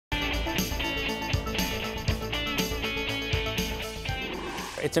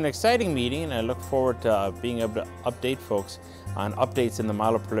It's an exciting meeting, and I look forward to being able to update folks on updates in the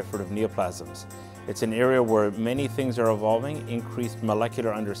myeloproliferative neoplasms. It's an area where many things are evolving, increased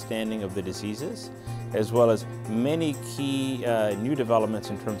molecular understanding of the diseases, as well as many key new developments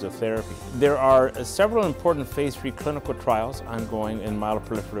in terms of therapy. There are several important phase 3 clinical trials ongoing in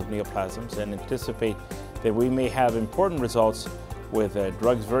myeloproliferative neoplasms, and anticipate that we may have important results with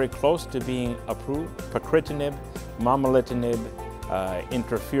drugs very close to being approved: pacritinib, momelotinib,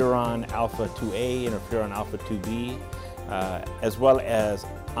 interferon alpha 2A, interferon alpha 2B, as well as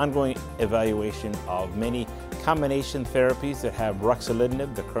ongoing evaluation of many combination therapies that have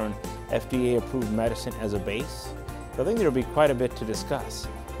ruxolitinib, the current FDA-approved medicine, as a base. So I think there will be quite a bit to discuss.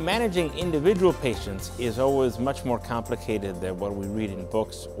 Managing individual patients is always much more complicated than what we read in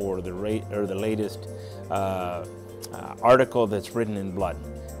books or the latest article that's written in Blood.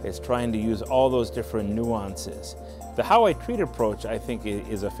 It's trying to use all those different nuances. The how I treat approach, I think,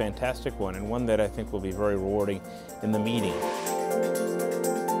 is a fantastic one, and one that I think will be very rewarding in the meeting.